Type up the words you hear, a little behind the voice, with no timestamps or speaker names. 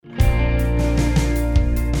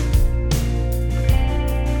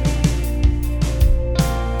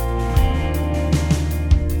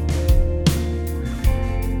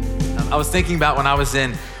was thinking about when I was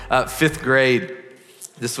in fifth grade.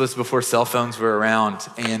 This was before cell phones were around.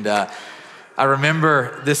 And I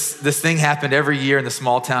remember this thing happened every year in the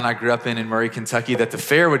small town I grew up in Murray, Kentucky, that the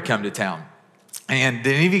fair would come to town. And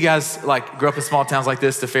did any of you guys grew up in small towns like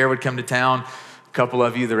this? The fair would come to town. A couple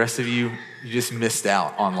of you, the rest of you just missed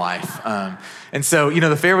out on life. And so,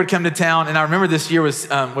 the fair would come to town. And I remember this year was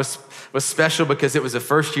special because it was the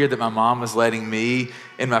first year that my mom was letting me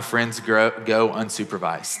and my friends go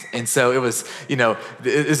unsupervised. And so it was,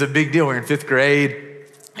 it was a big deal. We were in fifth grade.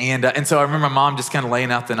 And so I remember my mom just kind of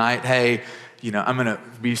laying out the night, hey, I'm going to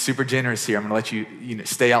be super generous here. I'm going to let you,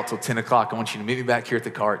 stay out till 10 o'clock. I want you to meet me back here at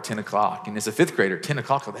the car at 10 o'clock. And as a fifth grader, 10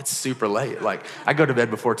 o'clock, that's super late. I go to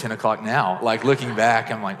bed before 10 o'clock now. Looking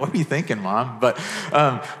back, I'm like, what are you thinking, Mom? But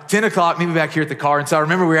 10 o'clock, meet me back here at the car. And so I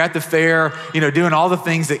remember we were at the fair, doing all the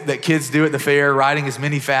things that kids do at the fair, riding as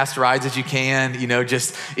many fast rides as you can,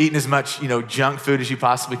 just eating as much, junk food as you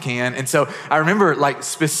possibly can. And so I remember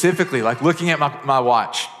specifically looking at my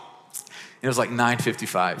watch. It was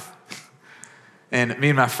 9:55. And me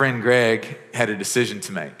and my friend Greg had a decision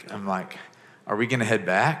to make. I'm like, are we gonna head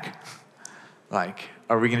back?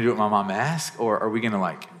 Are we gonna do what my mom asked? Or are we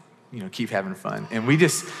gonna keep having fun? And we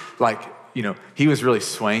just he was really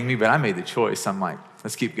swaying me, but I made the choice. I'm like,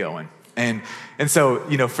 let's keep going. And so,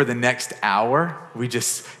 for the next hour, we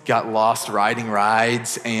just got lost riding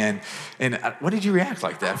rides. And what did you react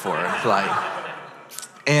like that for?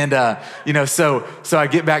 And, so I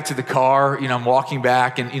get back to the car, I'm walking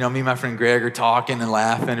back and, me and my friend Greg are talking and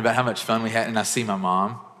laughing about how much fun we had. And I see my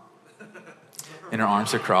mom and her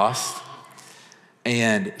arms are crossed.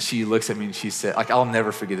 And she looks at me and she said, I'll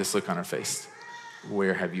never forget this look on her face.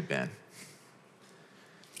 Where have you been?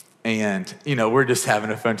 And, we're just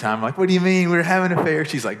having a fun time. I'm like, what do you mean? We're having a fair.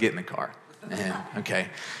 She's like, get in the car. And okay.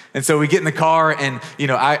 And so we get in the car and,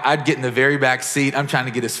 I'd get in the very back seat. I'm trying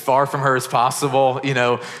to get as far from her as possible,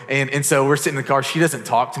 and so we're sitting in the car. She doesn't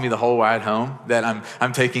talk to me the whole ride home that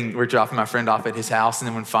we're dropping my friend off at his house. And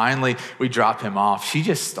then when finally we drop him off, she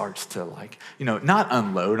just starts to not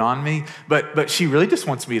unload on me, but she really just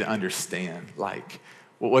wants me to understand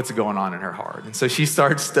what's going on in her heart. And so she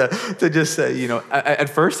starts to just say, at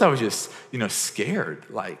first I was just, scared,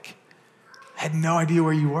 I had no idea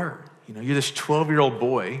where you were. You're this 12-year-old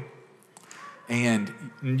boy, and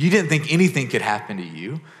you didn't think anything could happen to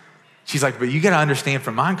you. She's like, but you got to understand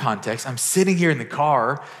from my context, I'm sitting here in the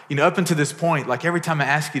car, up until this point, every time I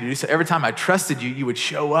asked you to do so, every time I trusted you, you would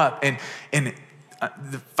show up. And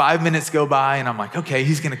the 5 minutes go by, and I'm like, okay,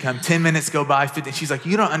 he's going to come. 10 minutes go by, 15. She's like,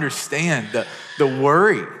 you don't understand the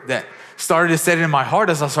worry that started to set in my heart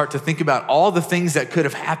as I start to think about all the things that could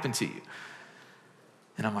have happened to you.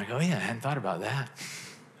 And I'm like, oh yeah, I hadn't thought about that.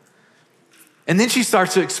 And then she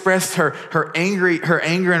starts to express her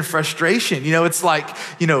anger and frustration. It's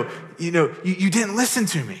you didn't listen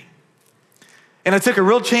to me. And I took a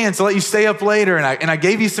real chance to let you stay up later, and I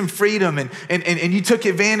gave you some freedom, and you took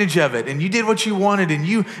advantage of it, and you did what you wanted, and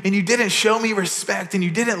you didn't show me respect, and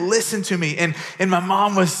you didn't listen to me. And my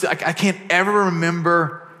mom was, I can't ever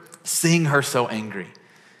remember seeing her so angry.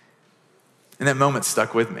 And that moment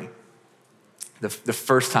stuck with me. The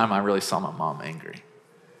first time I really saw my mom angry.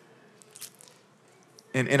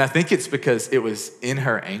 And I think it's because it was in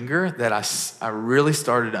her anger that I really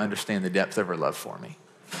started to understand the depth of her love for me.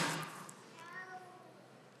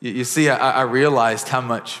 You see, I realized how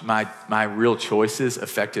much my real choices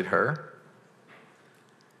affected her.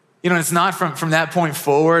 It's not from that point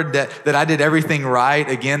forward that I did everything right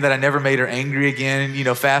again, that I never made her angry again.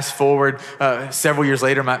 Fast forward several years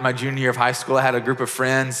later, my junior year of high school, I had a group of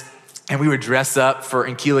friends. And we would dress up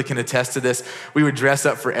and Keela can attest to this, we would dress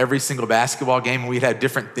up for every single basketball game, and we'd have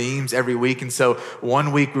different themes every week. And so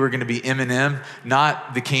one week we were gonna be Eminem,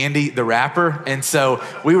 not the candy, the rapper. And so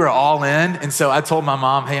we were all in. And so I told my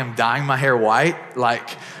mom, hey, I'm dyeing my hair white.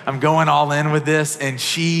 I'm going all in with this. And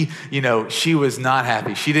she was not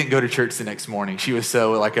happy. She didn't go to church the next morning. She was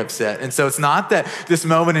so upset. And so it's not that this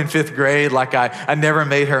moment in fifth grade, I never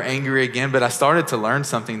made her angry again, but I started to learn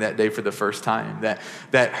something that day for the first time,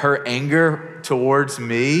 that her anger towards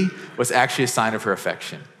me was actually a sign of her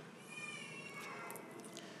affection.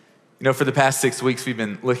 For the past 6 weeks, we've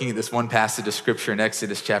been looking at this one passage of scripture in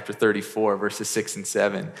Exodus chapter 34, verses 6 and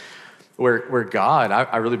 7, where God,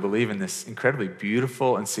 I really believe in this incredibly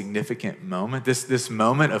beautiful and significant moment, this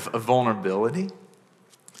moment of vulnerability.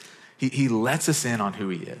 He lets us in on who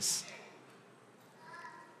he is.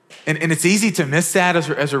 And it's easy to miss that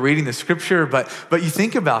as we're reading the scripture, but you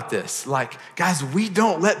think about this, guys, we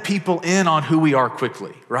don't let people in on who we are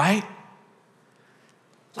quickly, right?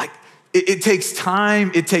 It takes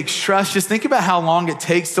time, it takes trust. Just think about how long it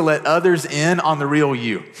takes to let others in on the real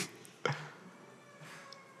you.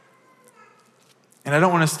 And I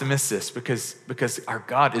don't want us to miss this because our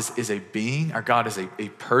God is a being. Our God is a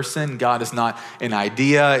person. God is not an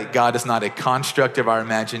idea. God is not a construct of our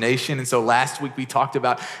imagination. And so last week we talked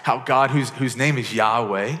about how God, whose name is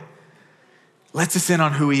Yahweh, lets us in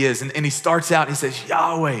on who he is. And he starts out, he says,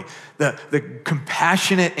 Yahweh, the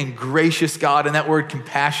compassionate and gracious God. And that word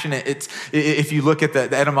compassionate, if you look at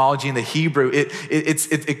the etymology in the Hebrew,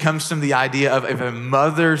 it comes from the idea of a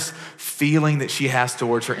mother's feeling that she has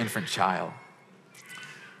towards her infant child.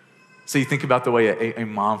 So you think about the way a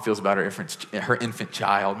mom feels about her infant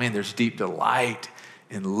child. Man, there's deep delight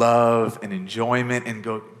and love and enjoyment. And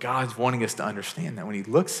God's wanting us to understand that when he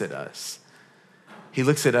looks at us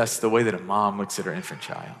the way that a mom looks at her infant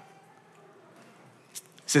child. It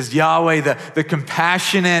says Yahweh, the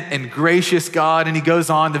compassionate and gracious God. And he goes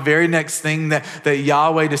on, the very next thing that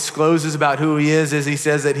Yahweh discloses about who he is he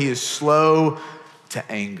says that he is slow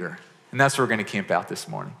to anger. And that's where we're going to camp out this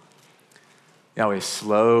morning. Yahweh is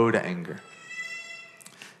slow to anger.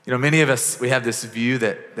 You know, many of us, we have this view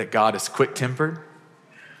that God is quick-tempered,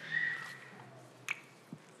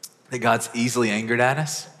 that God's easily angered at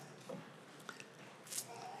us.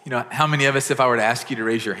 You know, how many of us, if I were to ask you to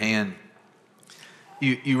raise your hand,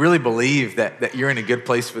 you really believe that you're in a good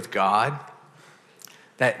place with God,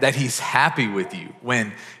 that he's happy with you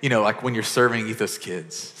when, you know, like when you're serving Ethos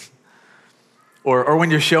Kids, or when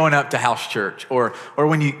you're showing up to house church, or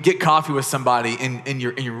when you get coffee with somebody and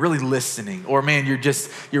you're really listening, or man,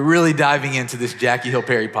 you're really diving into this Jackie Hill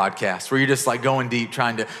Perry podcast where you're just like going deep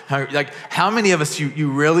trying to, like how many of us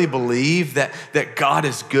you really believe that God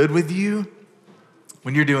is good with you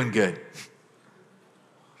when you're doing good?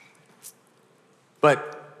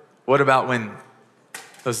 But what about when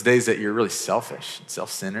those days that you're really selfish and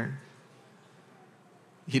self-centered?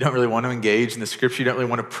 You don't really want to engage in the scripture. You don't really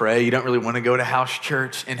want to pray. You don't really want to go to house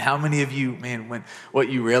church. And how many of you, man, what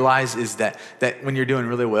you realize is that when you're doing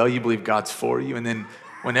really well, you believe God's for you. And then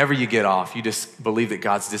whenever you get off, you just believe that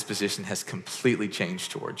God's disposition has completely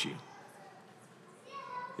changed towards you.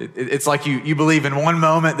 It's like you believe in one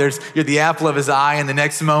moment you're the apple of his eye, and the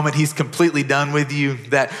next moment he's completely done with you,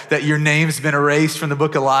 that your name's been erased from the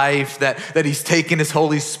book of life, that he's taken his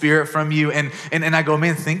Holy Spirit from you. And I go,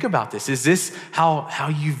 man, think about this. Is this how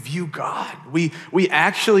you view God? We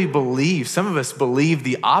actually believe, some of us believe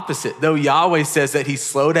the opposite. Though Yahweh says that he's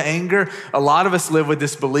slow to anger, a lot of us live with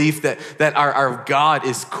this belief that our God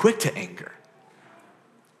is quick to anger.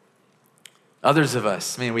 Others of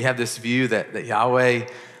us, man, we have this view that Yahweh,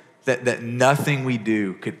 that nothing we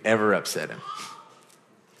do could ever upset him.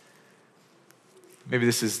 Maybe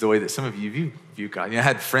this is the way that some of you view God. You know, I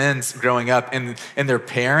had friends growing up and their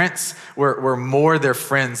parents were more their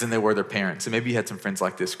friends than they were their parents. And maybe you had some friends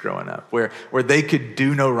like this growing up where they could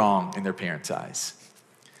do no wrong in their parents' eyes.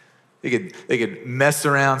 They could mess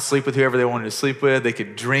around, sleep with whoever they wanted to sleep with. They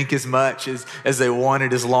could drink as much as they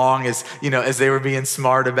wanted, as long as, you know, as they were being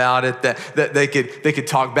smart about it, that they could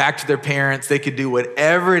talk back to their parents. They could do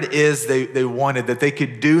whatever it is they wanted, that they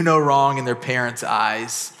could do no wrong in their parents'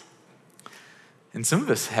 eyes. And some of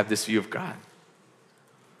us have this view of God.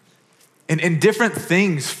 And different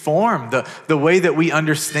things form the way that we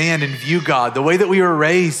understand and view God. The way that we were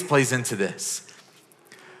raised plays into this.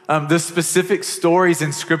 The specific stories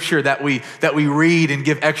in scripture that we read and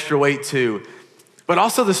give extra weight to, but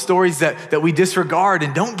also the stories that we disregard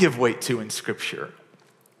and don't give weight to in scripture.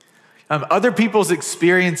 Other people's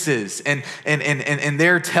experiences and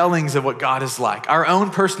their tellings of what God is like, our own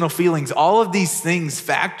personal feelings, all of these things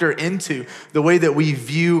factor into the way that we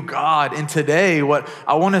view God. And today, what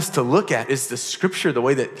I want us to look at is the scripture, the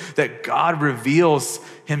way that God reveals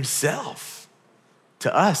himself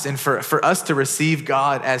to us and for us to receive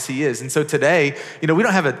God as he is. And so today, you know, we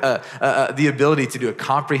don't have the ability to do a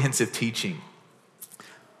comprehensive teaching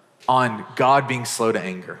on God being slow to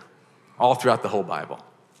anger all throughout the whole Bible.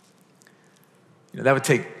 You know, that would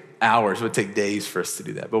take hours, it would take days for us to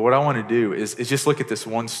do that. But what I want to do is just look at this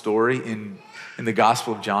one story in the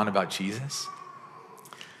Gospel of John about Jesus.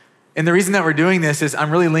 And the reason that we're doing this is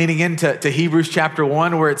I'm really leaning into Hebrews chapter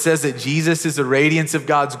 1, where it says that Jesus is the radiance of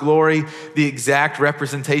God's glory, the exact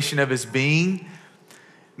representation of his being.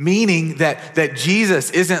 Meaning that Jesus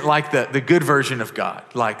isn't like the good version of God,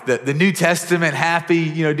 like the New Testament, happy,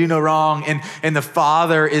 you know, do no wrong, and the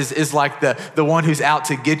Father is like the one who's out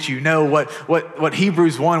to get you. No, what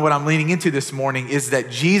Hebrews 1, what I'm leaning into this morning is that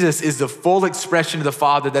Jesus is the full expression of the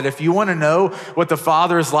Father, that if you want to know what the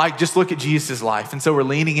Father is like, just look at Jesus' life. And so we're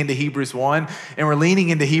leaning into Hebrews 1, and we're leaning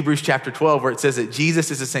into Hebrews chapter 12, where it says that Jesus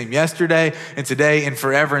is the same yesterday and today and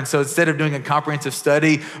forever. And so instead of doing a comprehensive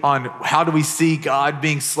study on how do we see God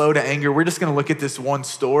being slow to anger, we're just gonna look at this one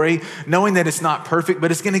story, knowing that it's not perfect,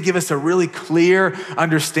 but it's gonna give us a really clear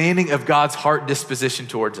understanding of God's heart disposition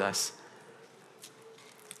towards us.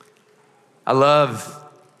 I love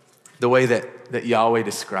the way that Yahweh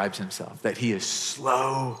describes himself, that he is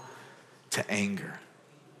slow to anger.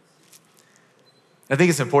 I think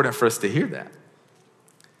it's important for us to hear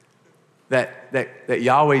that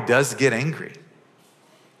Yahweh does get angry.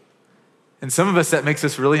 And some of us, that makes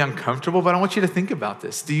us really uncomfortable, but I want you to think about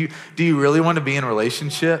this. Do you really want to be in a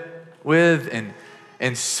relationship with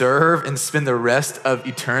and serve and spend the rest of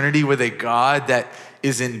eternity with a God that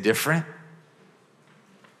is indifferent?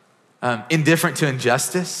 Indifferent to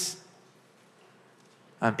injustice?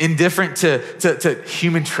 Indifferent to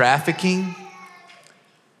human trafficking?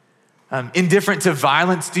 Indifferent to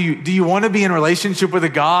violence? Do you want to be in a relationship with a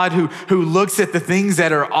God who looks at the things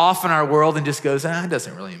that are off in our world and just goes, it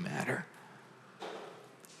doesn't really matter?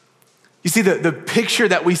 You see, the picture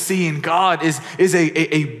that we see in God is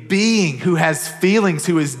a being who has feelings,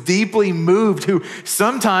 who is deeply moved, who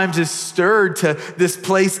sometimes is stirred to this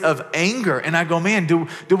place of anger. And I go, man, do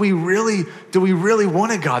we really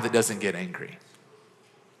want a God that doesn't get angry?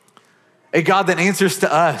 A God that answers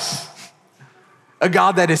to us? A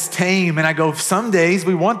God that is tame? And I go, some days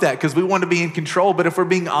we want that because we want to be in control. But if we're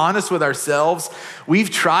being honest with ourselves,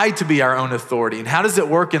 we've tried to be our own authority. And how does it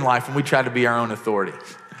work in life when we try to be our own authority?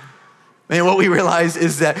 Man, what we realize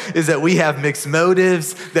is that we have mixed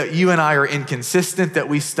motives, that you and I are inconsistent, that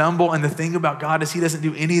we stumble. And the thing about God is he doesn't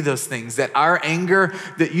do any of those things. That our anger,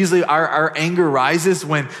 that usually our anger rises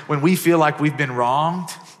when we feel like we've been wronged.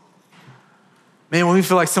 Man, when we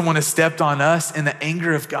feel like someone has stepped on us, and the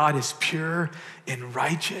anger of God is pure and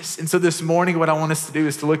righteous. And so this morning, what I want us to do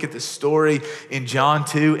is to look at the story in John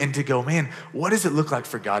 2 and to go, man, what does it look like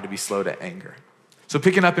for God to be slow to anger? So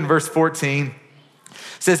picking up in verse 14, it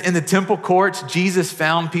says, in the temple courts, Jesus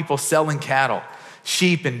found people selling cattle,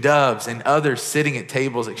 sheep and doves, and others sitting at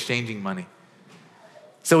tables exchanging money.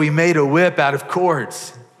 So he made a whip out of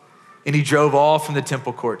cords, and he drove all from the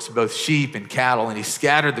temple courts, both sheep and cattle, and he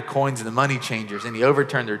scattered the coins of the money changers, and he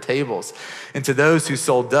overturned their tables. And to those who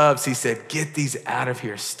sold doves, he said, get these out of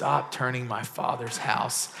here. Stop turning my Father's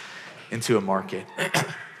house into a market.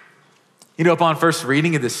 Upon first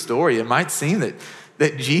reading of this story, it might seem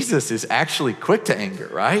that Jesus is actually quick to anger,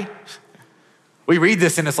 right? We read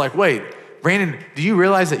this and it's like, wait, Brandon, do you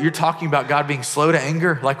realize that you're talking about God being slow to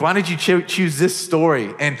anger? Like, why did you choose this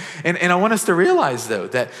story? And I want us to realize though,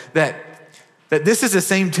 that this is the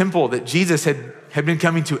same temple that Jesus had been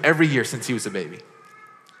coming to every year since he was a baby.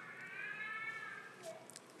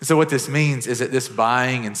 And so what this means is that this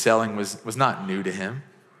buying and selling was not new to him.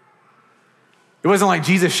 It wasn't like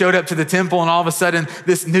Jesus showed up to the temple and all of a sudden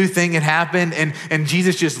this new thing had happened and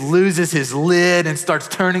Jesus just loses his lid and starts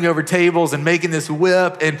turning over tables and making this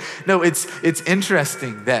whip. And no, it's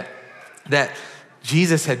interesting that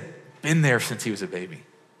Jesus had been there since he was a baby.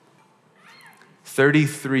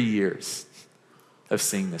 33 years of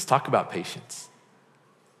seeing this. Talk about patience.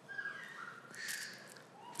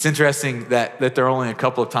 It's interesting that there are only a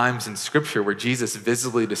couple of times in scripture where Jesus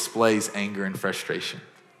visibly displays anger and frustration.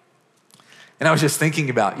 And I was just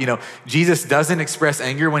thinking about, Jesus doesn't express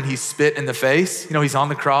anger when he's spit in the face. He's on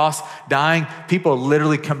the cross, dying. People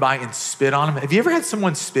literally come by and spit on him. Have you ever had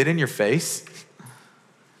someone spit in your face?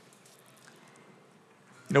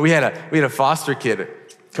 We had a foster kid a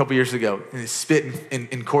couple years ago, and he spit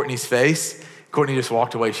in Courtney's face. Courtney just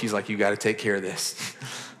walked away. She's like, you got to take care of this.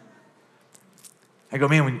 I go,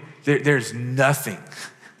 man, there's nothing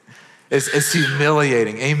as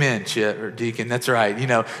humiliating. Amen, Chip, or Deacon, that's right.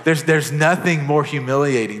 There's nothing more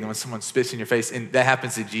humiliating than when someone spits in your face, and that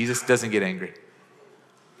happens to Jesus, doesn't get angry.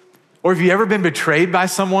 Or have you ever been betrayed by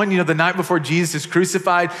someone? The night before Jesus is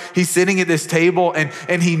crucified, he's sitting at this table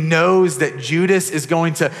and he knows that Judas is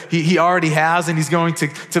going to, he already has, and he's going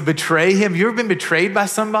to betray him. You ever been betrayed by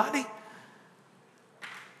somebody?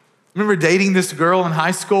 Remember dating this girl in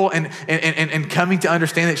high school and coming to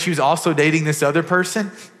understand that she was also dating this other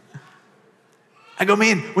person? I go,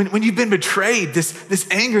 man, when you've been betrayed, this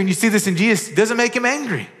anger, and you see this in Jesus, it doesn't make him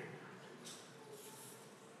angry.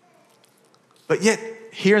 But yet,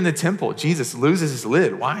 here in the temple, Jesus loses his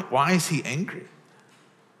lid. Why is he angry?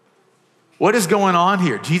 What is going on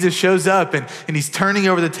here? Jesus shows up and he's turning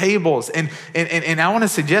over the tables. And I want to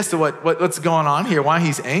suggest that what's going on here, why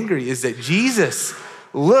he's angry, is that Jesus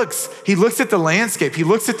looks at the landscape, he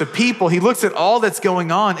looks at the people, he looks at all that's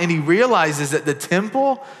going on, and he realizes that the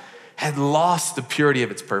temple had lost the purity of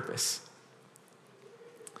its purpose.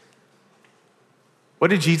 What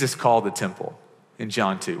did Jesus call the temple in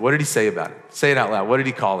John 2? What did he say about it? Say it out loud. What did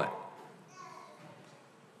he call it?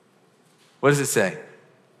 What does it say?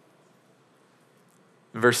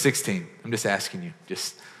 In verse 16, I'm just asking you,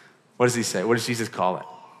 what does he say? What does Jesus call it?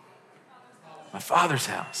 My Father's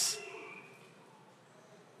house.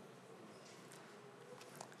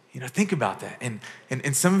 Think about that.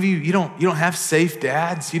 And some of you, you don't have safe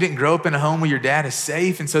dads. You didn't grow up in a home where your dad is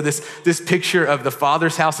safe. And so this picture of the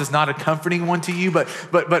Father's house is not a comforting one to you, but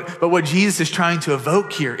what Jesus is trying to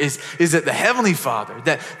evoke here is that the Heavenly Father,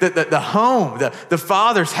 that the home, the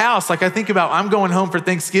Father's house, like I think about, I'm going home for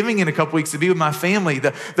Thanksgiving in a couple weeks to be with my family.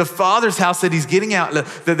 The Father's house that he's getting out,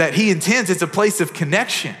 that he intends, it's a place of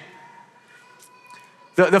connection.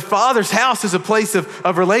 The Father's house is a place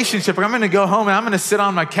of relationship. I'm going to go home and I'm going to sit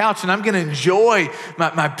on my couch and I'm going to enjoy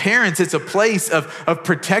my parents. It's a place of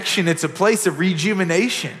protection. It's a place of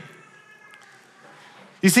rejuvenation.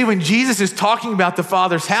 You see, when Jesus is talking about the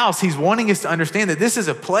Father's house, he's wanting us to understand that this is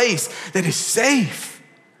a place that is safe.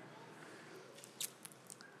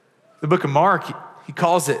 The book of Mark, he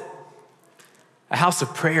calls it a house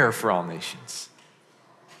of prayer for all nations.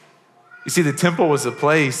 You see, the temple was a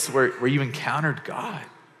place where you encountered God.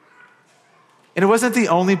 And it wasn't the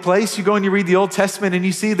only place. You go and you read the Old Testament and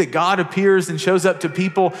you see that God appears and shows up to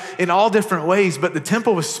people in all different ways, but the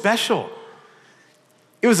temple was special.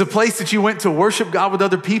 It was a place that you went to worship God with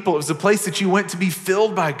other people. It was a place that you went to be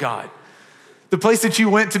filled by God. The place that you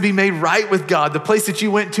went to be made right with God. The place that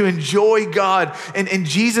you went to enjoy God. And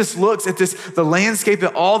Jesus looks at the landscape,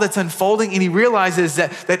 at all that's unfolding, and he realizes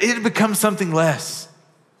that it had become something less.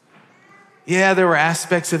 Yeah, there were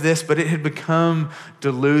aspects of this, but it had become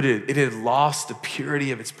diluted. It had lost the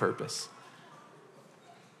purity of its purpose.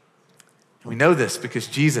 And we know this because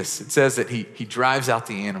Jesus, it says that he drives out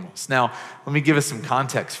the animals. Now, let me give us some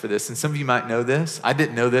context for this. And some of you might know this. I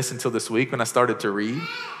didn't know this until this week when I started to read.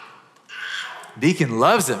 Deacon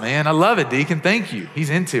loves it, man. I love it, Deacon. Thank you. He's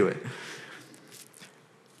into it.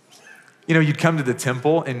 You'd come to the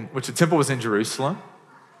temple, which the temple was in Jerusalem.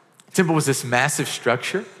 The temple was this massive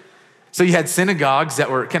structure. So you had synagogues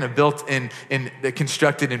that were kind of built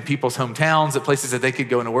constructed in people's hometowns, at places that they could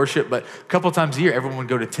go and worship. But a couple of times a year, everyone would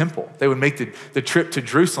go to temple. They would make the trip to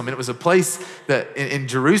Jerusalem. And it was a place that in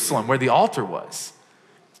Jerusalem where the altar was.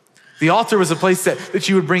 The altar was a place that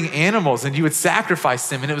you would bring animals and you would sacrifice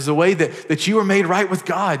them. And it was a way that you were made right with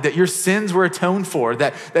God, that your sins were atoned for,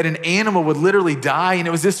 that an animal would literally die. And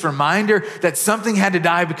it was this reminder that something had to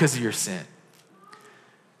die because of your sin.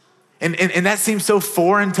 And that seems so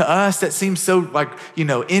foreign to us. That seems so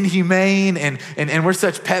inhumane. And we're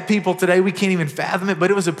such pet people today, we can't even fathom it. But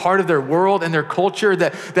it was a part of their world and their culture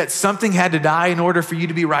that something had to die in order for you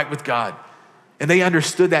to be right with God. And they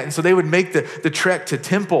understood that. And so they would make the trek to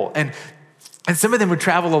temple. And some of them would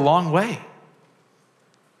travel a long way.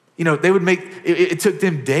 They would it took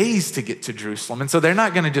them days to get to Jerusalem. And so they're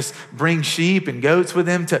not going to just bring sheep and goats with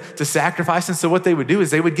them to sacrifice. And so what they would do is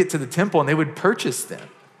they would get to the temple and they would purchase them.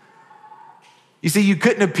 You see, you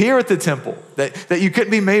couldn't appear at the temple, that you couldn't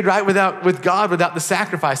be made right with God without the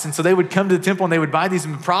sacrifice. And so they would come to the temple and they would buy these.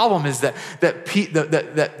 And the problem is that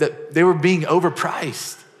they were being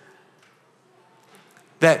overpriced.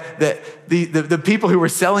 That the people who were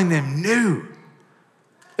selling them knew.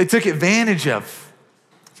 They took advantage of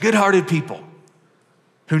good-hearted people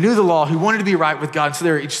who knew the law, who wanted to be right with God. So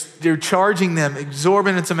they're charging them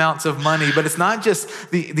exorbitant amounts of money. But it's not just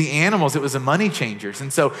the animals, it was the money changers.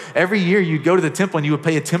 And so every year you'd go to the temple and you would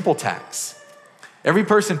pay a temple tax. Every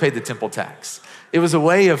person paid the temple tax. It was a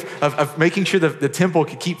way of making sure that the temple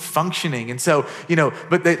could keep functioning. And so,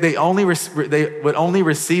 but they would only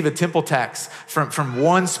receive a temple tax from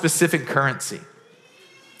one specific currency.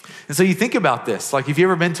 And so you think about this, like if you've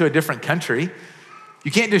ever been to a different country, you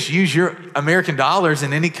can't just use your American dollars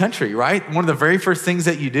in any country, right? One of the very first things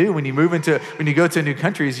that you do when you go to a new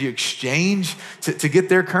country is you exchange to get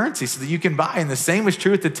their currency so that you can buy. And the same was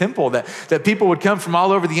true at the temple, that people would come from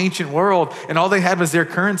all over the ancient world and all they had was their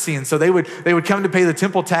currency. And so they would come to pay the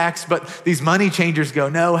temple tax, but these money changers go,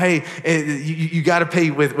 no, hey, you got to pay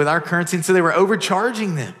with our currency. And so they were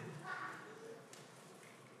overcharging them.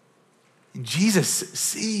 And Jesus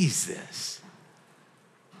sees this.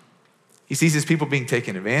 He sees his people being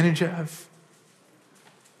taken advantage of.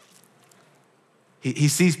 He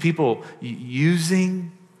sees people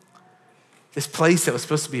using this place that was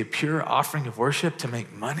supposed to be a pure offering of worship to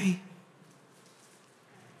make money.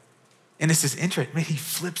 And it's this interest. Man, he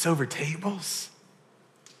flips over tables.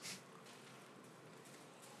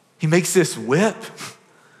 He makes this whip.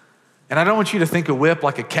 And I don't want you to think a whip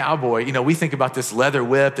like a cowboy. We think about this leather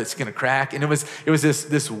whip that's going to crack. And it was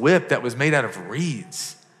this whip that was made out of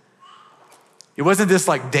reeds. It wasn't this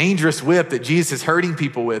like dangerous whip that Jesus is hurting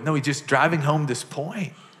people with. No, he's just driving home this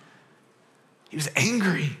point. He was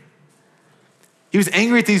angry. He was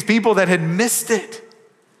angry at these people that had missed it.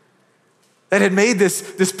 that had made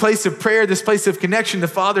this place of prayer, this place of connection, the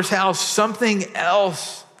Father's house, something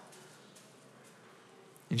else.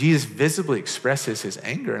 And Jesus visibly expresses his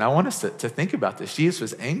anger. And I want us to think about this. Jesus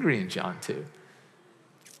was angry in John 2.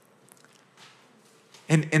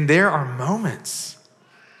 And there are moments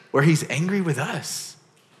where he's angry with us.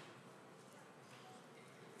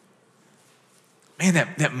 Man,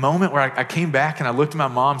 that moment where I came back and I looked in my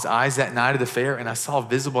mom's eyes that night of the fair and I saw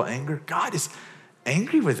visible anger. God is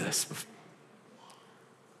angry with us.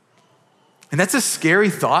 And that's a scary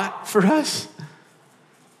thought for us.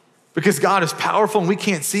 Because God is powerful and we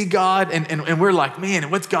can't see God. And we're like,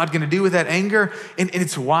 man, what's God going to do with that anger? And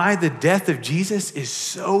it's why the death of Jesus is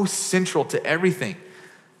so central to everything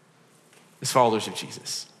as followers of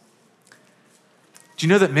Jesus. Do you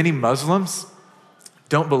know that many Muslims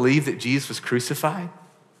don't believe that Jesus was crucified?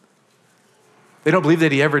 They don't believe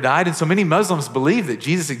that he ever died. And so many Muslims believe that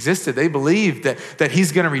Jesus existed. They believe that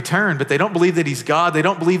he's going to return, but they don't believe that he's God. They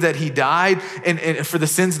don't believe that he died and for the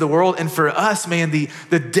sins of the world. And for us, man,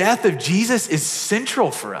 the death of Jesus is central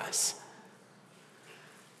for us.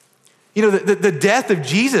 You know, the death of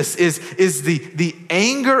Jesus is the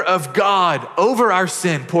anger of God over our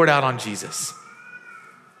sin poured out on Jesus.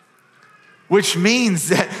 Which means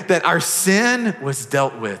that our sin was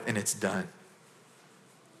dealt with and it's done.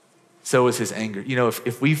 So is his anger. You know,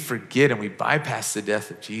 if we forget and we bypass the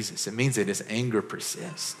death of Jesus, it means that his anger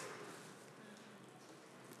persists.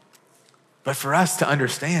 But for us to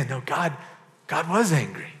understand, no, God was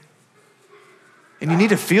angry. And you need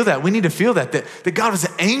to feel that. We need to feel that God was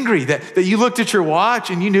angry, that you looked at your watch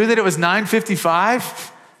and you knew that it was 9:55.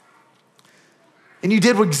 And you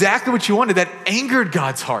did exactly what you wanted. That angered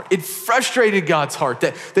God's heart. It frustrated God's heart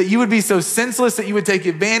that you would be so senseless, that you would take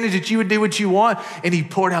advantage, that you would do what you want. And he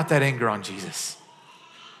poured out that anger on Jesus.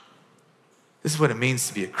 This is what it means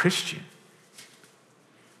to be a Christian.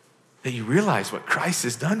 That you realize what Christ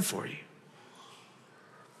has done for you.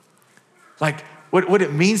 Like what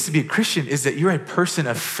it means to be a Christian is that you're a person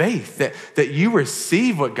of faith, that you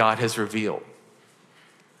receive what God has revealed.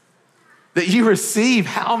 That you receive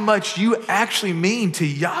how much you actually mean to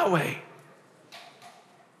Yahweh.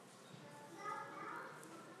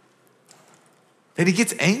 That he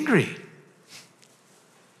gets angry.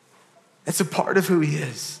 That's a part of who he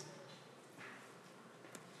is.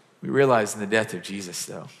 We realize in the death of Jesus,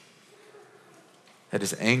 though, that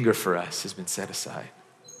his anger for us has been set aside.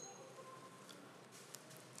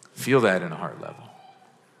 Feel that in a heart level.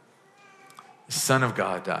 The Son of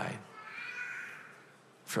God died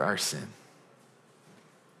for our sin.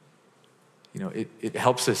 You know, it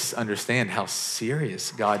helps us understand how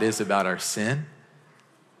serious God is about our sin.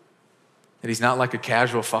 That he's not like a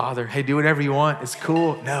casual father. Hey, do whatever you want. It's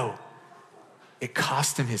cool. No. It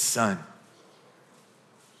cost him his son.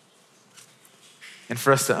 And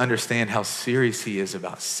for us to understand how serious he is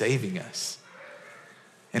about saving us.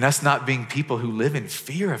 And us not being people who live in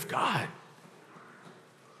fear of God.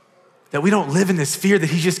 That we don't live in this fear that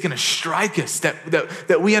he's just going to strike us.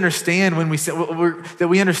 That we understand when we sin, that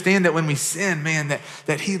we understand that when we sin, man,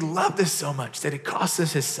 that he loved us so much that it cost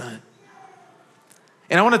us his son.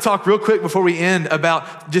 And I want to talk real quick before we end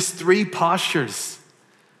about just 3 postures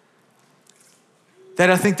that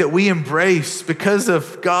I think that we embrace because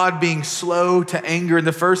of God being slow to anger. And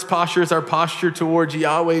the first posture is our posture towards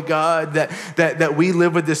Yahweh God, that we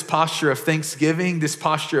live with this posture of thanksgiving, this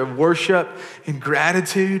posture of worship and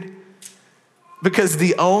gratitude. Because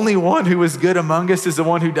the only one who is good among us is the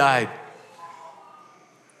one who died.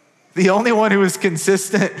 The only one who is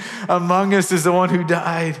consistent among us is the one who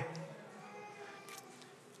died.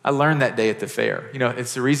 I learned that day at the fair. You know,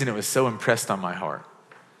 it's the reason it was so impressed on my heart.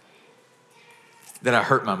 That I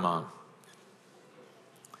hurt my mom.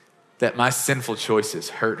 That my sinful choices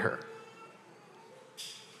hurt her.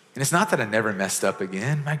 And it's not that I never messed up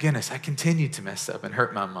again. My goodness, I continued to mess up and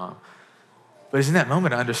hurt my mom. But it's in that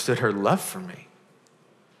moment I understood her love for me.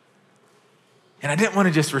 And I didn't want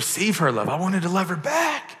to just receive her love. I wanted to love her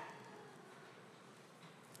back.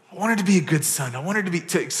 I wanted to be a good son. I wanted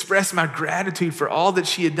to express my gratitude for all that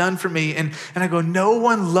she had done for me. And I go, no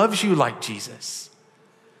one loves you like Jesus.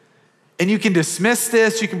 And you can dismiss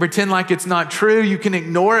this. You can pretend like it's not true. You can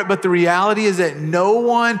ignore it. But the reality is that no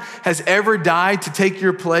one has ever died to take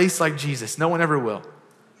your place like Jesus. No one ever will.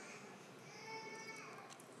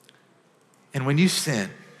 And when you sin,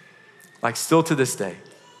 like still to this day,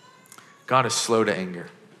 God is slow to anger.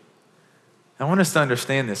 I want us to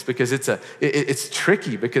understand this because it's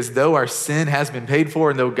tricky, because though our sin has been paid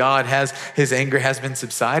for and though God has, his anger has been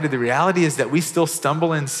subsided, the reality is that we still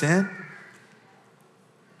stumble in sin.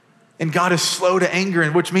 And God is slow to anger,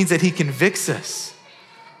 which means that he convicts us.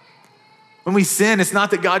 When we sin, it's not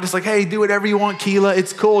that God just like, hey, do whatever you want, Keela.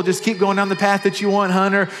 It's cool. Just keep going down the path that you want,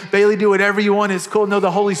 Hunter. Bailey, do whatever you want. It's cool. No, the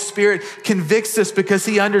Holy Spirit convicts us because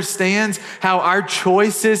he understands how our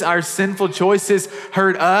choices, our sinful choices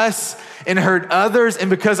hurt us and hurt others. And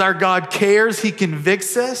because our God cares, he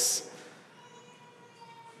convicts us.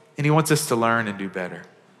 And he wants us to learn and do better.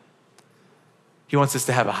 He wants us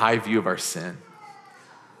to have a high view of our sin,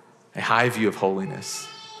 a high view of holiness,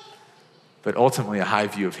 but ultimately a high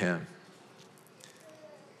view of him.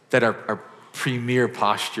 That our premier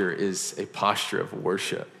posture is a posture of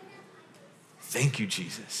worship. Thank you,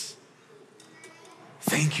 Jesus.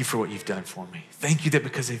 Thank you for what you've done for me. Thank you that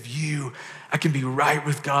because of you, I can be right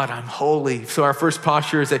with God. I'm holy. So our first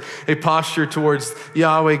posture is a posture towards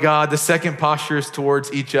Yahweh God. The second posture is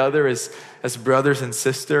towards each other as brothers and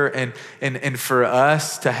sisters. And for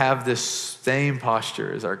us to have this same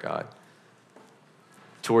posture as our God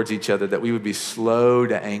towards each other, that we would be slow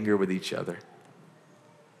to anger with each other.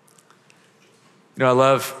 You know, I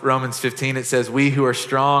love Romans 15. It says, we who are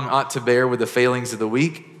strong ought to bear with the failings of the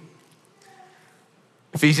weak.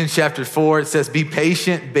 Ephesians chapter 4, it says, be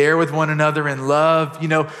patient, bear with one another in love. You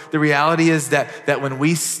know, the reality is that when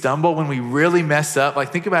we stumble, when we really mess up,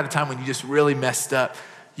 like think about a time when you just really messed up,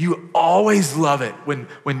 you always love it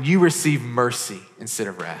when you receive mercy instead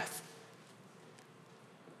of wrath.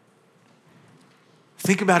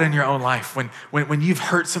 Think about it in your own life when you've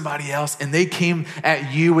hurt somebody else and they came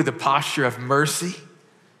at you with a posture of mercy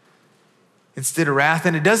instead of wrath.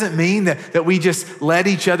 And it doesn't mean that we just let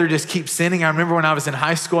each other just keep sinning. I remember when I was in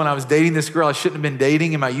high school and I was dating this girl I shouldn't have been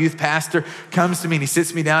dating, and my youth pastor comes to me and he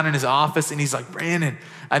sits me down in his office and he's like, Brandon,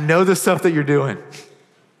 I know the stuff that you're doing.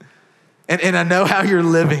 And I know how you're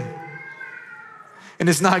living. And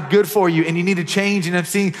it's not good for you, and you need to change. And I'm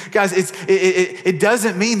seeing, guys, it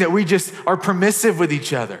doesn't mean that we just are permissive with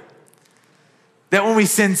each other. That when we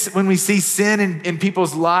see sin in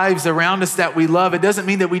people's lives around us that we love, it doesn't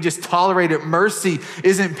mean that we just tolerate it. Mercy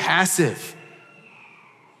isn't passive.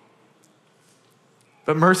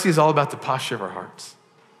 But mercy is all about the posture of our hearts.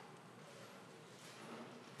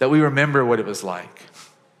 That we remember what it was like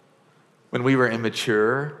when we were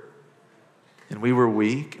immature and we were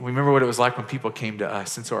weak. We remember what it was like when people came to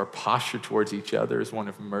us. And so our posture towards each other is one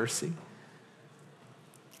of mercy.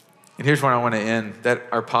 And here's where I want to end, that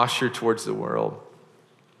our posture towards the world.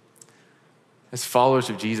 As followers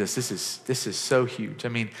of Jesus, this is so huge. I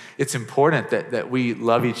mean, it's important that we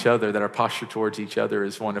love each other, that our posture towards each other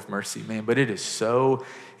is one of mercy, man. But it is so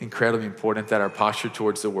incredibly important that our posture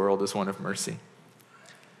towards the world is one of mercy.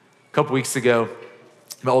 A couple weeks ago,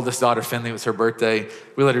 my oldest daughter, Finley, it was her birthday.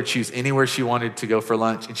 We let her choose anywhere she wanted to go for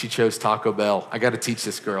lunch, and she chose Taco Bell. I got to teach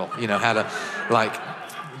this girl, how to,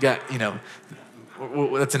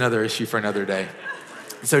 that's another issue for another day.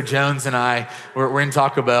 So Jones and I, we're in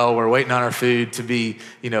Taco Bell. We're waiting on our food to be,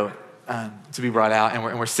 to be brought out, and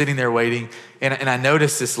we're sitting there waiting. And I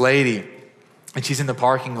noticed this lady, and she's in the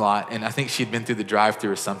parking lot, and I think she'd been through the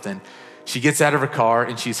drive-thru or something. She gets out of her car,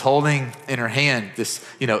 and she's holding in her hand this,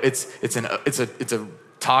 it's a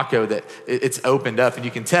taco that it's opened up, and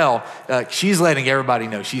you can tell she's letting everybody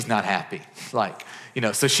know she's not happy.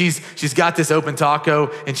 So she's got this open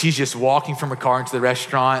taco, and she's just walking from her car into the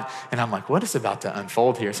restaurant, and I'm like, what is about to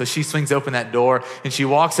unfold here? So she swings open that door, and she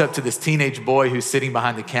walks up to this teenage boy who's sitting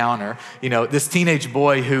behind the counter. This teenage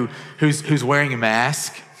boy who's wearing a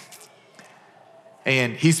mask.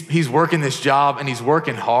 And he's working this job, and he's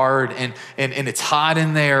working hard, and it's hot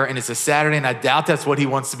in there, and it's a Saturday, and I doubt that's what he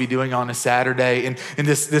wants to be doing on a Saturday. And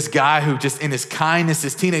this guy who just in his kindness,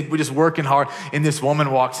 this teenage, we're just working hard, and this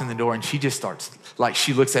woman walks in the door, and she just starts,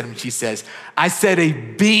 she looks at him and she says, I said a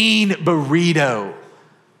bean burrito.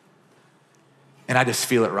 And I just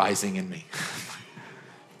feel it rising in me.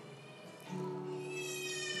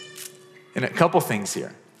 And a couple things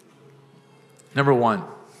here. Number one,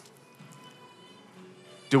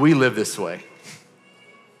 do we live this way?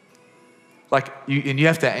 You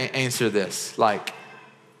have to answer this,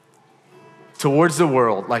 towards the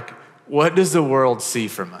world, what does the world see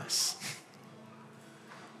from us?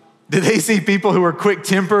 Do they see people who are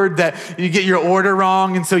quick-tempered, that you get your order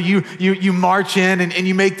wrong, and so you march in and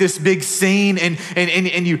you make this big scene and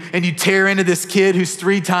you tear into this kid who's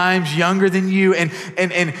 3 times younger than you, and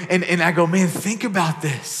I go, man, think about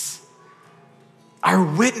this. Our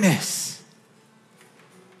witness.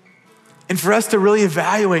 And for us to really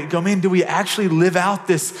evaluate, go, man, do we actually live out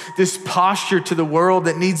this posture to the world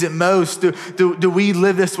that needs it most? Do we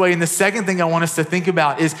live this way? And the second thing I want us to think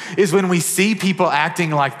about is when we see people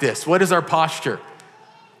acting like this, what is our posture?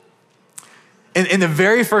 And the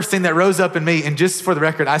very first thing that rose up in me, and just for the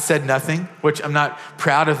record, I said nothing, which I'm not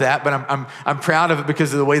proud of that, but I'm proud of it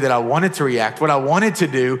because of the way that I wanted to react. What I wanted to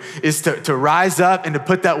do is to rise up and to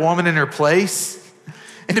put that woman in her place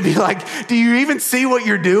and to be like, do you even see what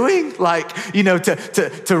you're doing? Like,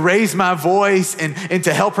 to raise my voice and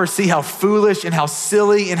to help her see how foolish and how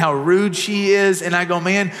silly and how rude she is. And I go,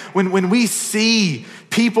 man, when we see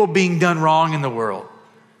people being done wrong in the world,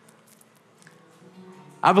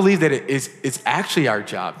 I believe that it's actually our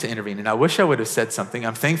job to intervene. And I wish I would have said something.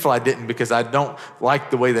 I'm thankful I didn't, because I don't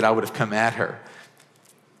like the way that I would have come at her.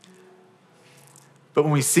 But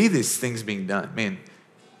when we see these things being done, man,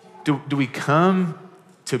 do we come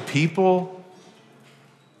to people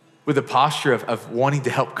with a posture of wanting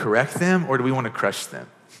to help correct them, or do we want to crush them?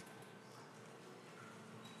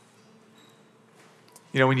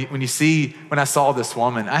 When I saw this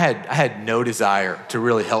woman, I had no desire to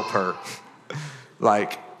really help her.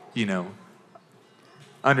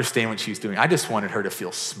 Understand what she was doing. I just wanted her to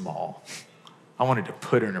feel small. I wanted to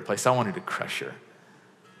put her in her place. I wanted to crush her.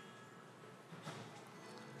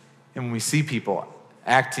 And when we see people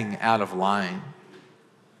acting out of line,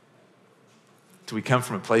 do we come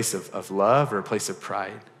from a place of love or a place of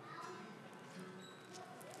pride?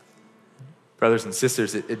 Brothers and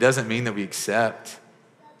sisters, it doesn't mean that we accept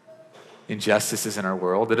injustices in our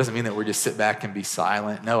world. It doesn't mean that we're just sit back and be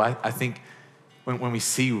silent. No, I think when we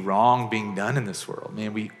see wrong being done in this world,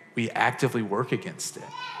 man, we actively work against it.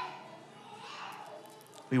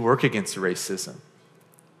 We work against racism.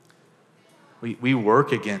 We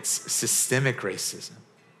work against systemic racism.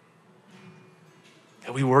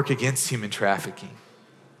 And we work against human trafficking.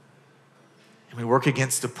 And we work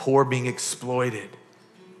against the poor being exploited.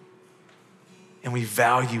 And we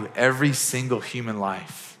value every single human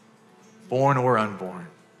life, born or unborn.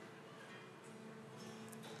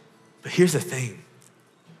 But here's the thing.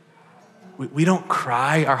 We don't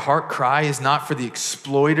cry. Our heart cry is not for the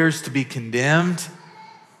exploiters to be condemned.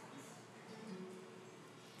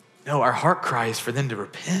 No, our heart cry is for them to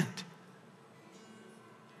repent.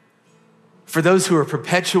 For those who are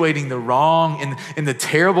perpetuating the wrong and the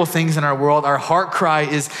terrible things in our world, our heart cry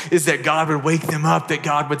is that God would wake them up, that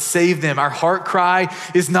God would save them. Our heart cry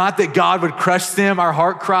is not that God would crush them. Our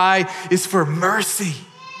heart cry is for mercy.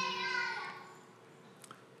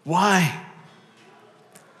 Why?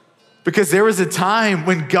 Because there was a time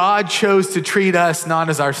when God chose to treat us not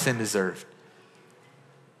as our sin deserved.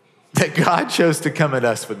 That God chose to come at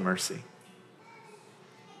us with mercy.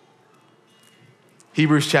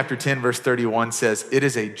 Hebrews chapter 10, verse 31 says, "It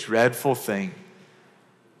is a dreadful thing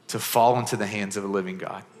to fall into the hands of a living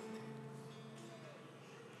God."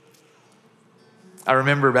 I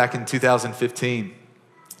remember back in 2015,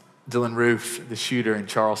 Dylan Roof, the shooter in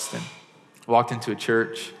Charleston, walked into a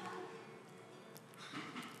church,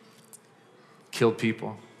 killed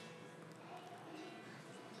people.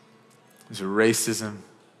 It was racism.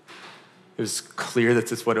 It was clear that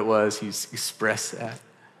that's what it was. He expressed that.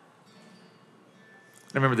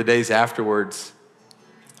 I remember the days afterwards,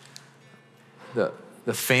 the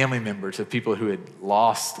family members of people who had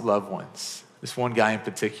lost loved ones, this one guy in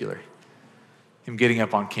particular, him getting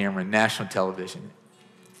up on camera, national television,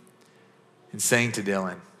 and saying to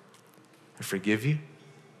Dylan, "I forgive you.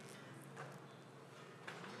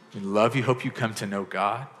 We love you, hope you come to know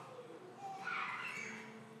God."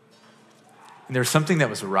 And there was something that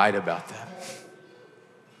was right about that.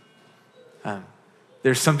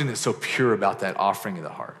 There's something that's so pure about that offering of the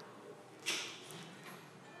heart.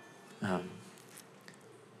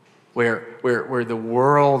 Where the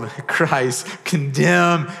world cries,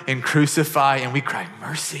 condemn and crucify, and we cry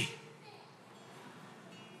mercy.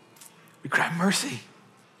 We cry mercy.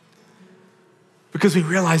 Because we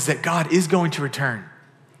realize that God is going to return.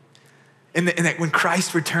 And that when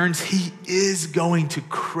Christ returns, he is going to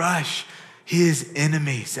crush his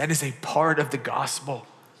enemies. That is a part of the gospel.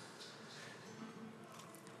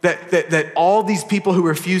 That all these people who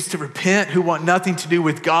refuse to repent, who want nothing to do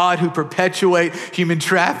with God, who perpetuate human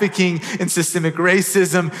trafficking and systemic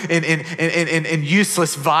racism and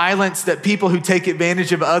useless violence, that people who take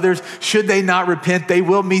advantage of others, should they not repent, they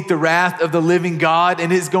will meet the wrath of the living God,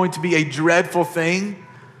 and it is going to be a dreadful thing.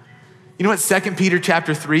 You know what 2 Peter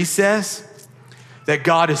chapter 3 says? That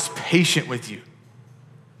God is patient with you,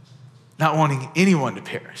 not wanting anyone to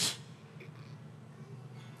perish,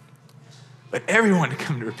 but everyone to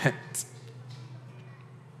come to repentance.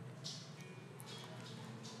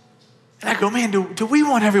 And I go, man, do we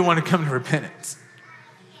want everyone to come to repentance?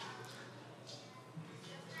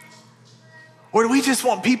 Or do we just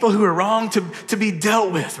want people who are wrong to be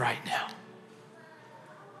dealt with right now?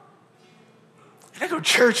 And I go,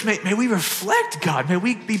 church, may we reflect God. May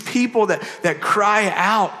we be people that cry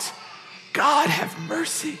out, God, have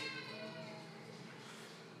mercy.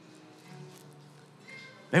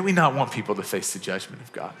 May we not want people to face the judgment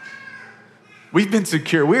of God. We've been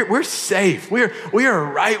secure. We're safe. We are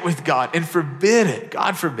right with God, and forbid it,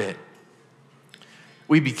 God forbid,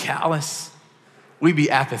 we be callous, we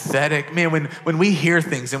be apathetic. Man, when we hear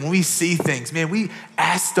things and when we see things, man, we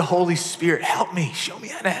ask the Holy Spirit, help me, show me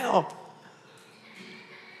how to help.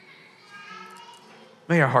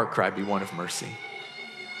 May our heart cry be one of mercy.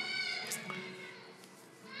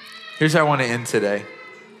 Here's how I want to end today.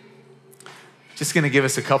 Just going to give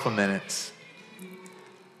us a couple minutes.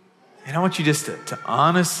 And I want you just to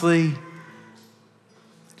honestly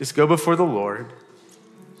just go before the Lord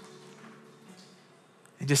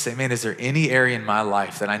and just say, man, is there any area in my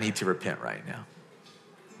life that I need to repent right now?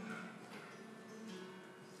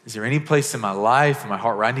 Is there any place in my life, in my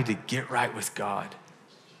heart, where I need to get right with God?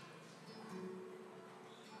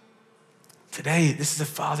 Today, this is the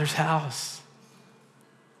Father's house.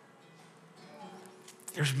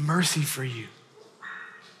 There's mercy for you.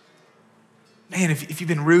 Man, if you've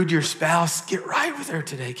been rude to your spouse, get right with her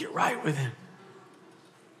today. Get right with him.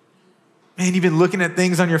 Man, you've been looking at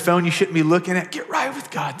things on your phone you shouldn't be looking at. Get right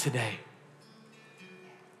with God today.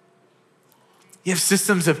 You have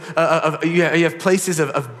systems you have places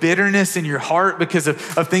of bitterness in your heart because of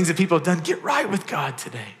things that people have done. Get right with God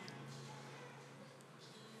today.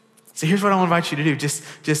 So here's what I want to invite you to do.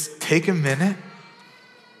 Just take a minute.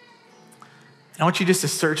 I want you just to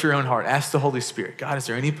search your own heart. Ask the Holy Spirit, God, is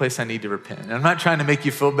there any place I need to repent? And I'm not trying to make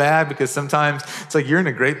you feel bad, because sometimes it's like you're in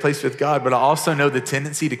a great place with God, but I also know the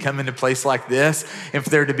tendency to come into a place like this, and for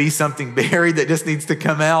there to be something buried that just needs to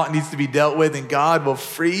come out, needs to be dealt with, and God will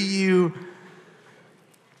free you.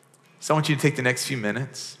 So I want you to take the next few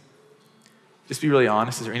minutes. Just be really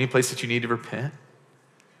honest. Is there any place that you need to repent?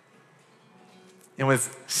 And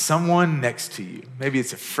with someone next to you, maybe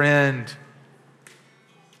it's a friend,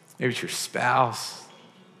 maybe it's your spouse,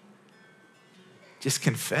 just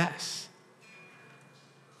confess.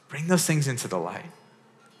 Bring those things into the light.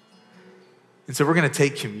 And so we're going to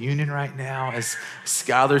take communion right now, as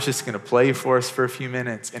Skylar's just going to play for us for a few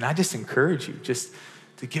minutes. And I just encourage you just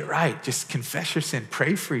to get right. Just confess your sin.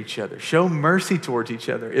 Pray for each other. Show mercy towards each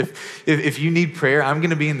other. If you need prayer, I'm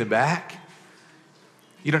going to be in the back.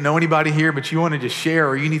 You don't know anybody here, but you want to just share,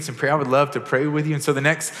 or you need some prayer, I would love to pray with you. And so the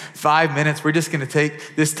next 5 minutes, we're just going to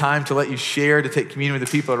take this time to let you share, to take communion with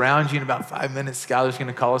the people around you. In about 5 minutes, Skylar's going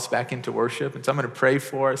to call us back into worship. And so I'm going to pray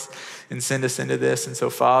for us and send us into this. And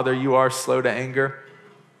so, Father, you are slow to anger.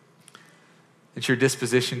 It's your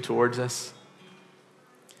disposition towards us.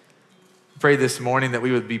 Pray this morning that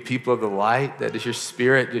we would be people of the light, that as your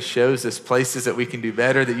Spirit just shows us places that we can do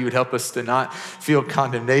better, that you would help us to not feel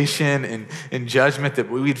condemnation and judgment, that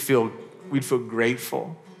we'd feel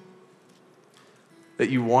grateful, that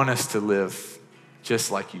you want us to live just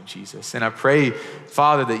like you, Jesus. And I pray,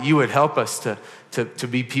 Father, that you would help us to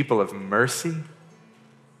be people of mercy,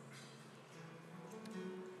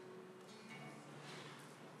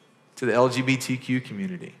 to the LGBTQ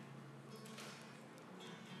community,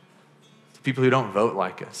 people who don't vote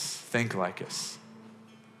like us, think like us,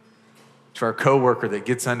 to our coworker that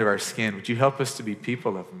gets under our skin. Would you help us to be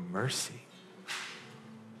people of mercy,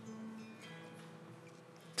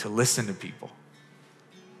 to listen to people?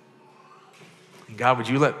 And God, would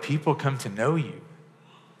you let people come to know you,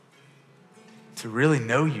 to really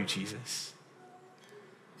know you, Jesus?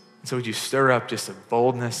 And so would you stir up just a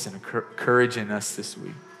boldness and a courage in us this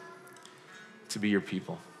week to be your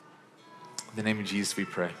people? In the name of Jesus, we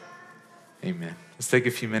pray. Amen. Let's take a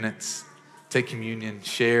few minutes, take communion,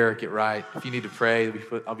 share, get right. If you need to pray,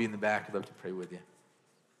 I'll be in the back. I'd love to pray with you.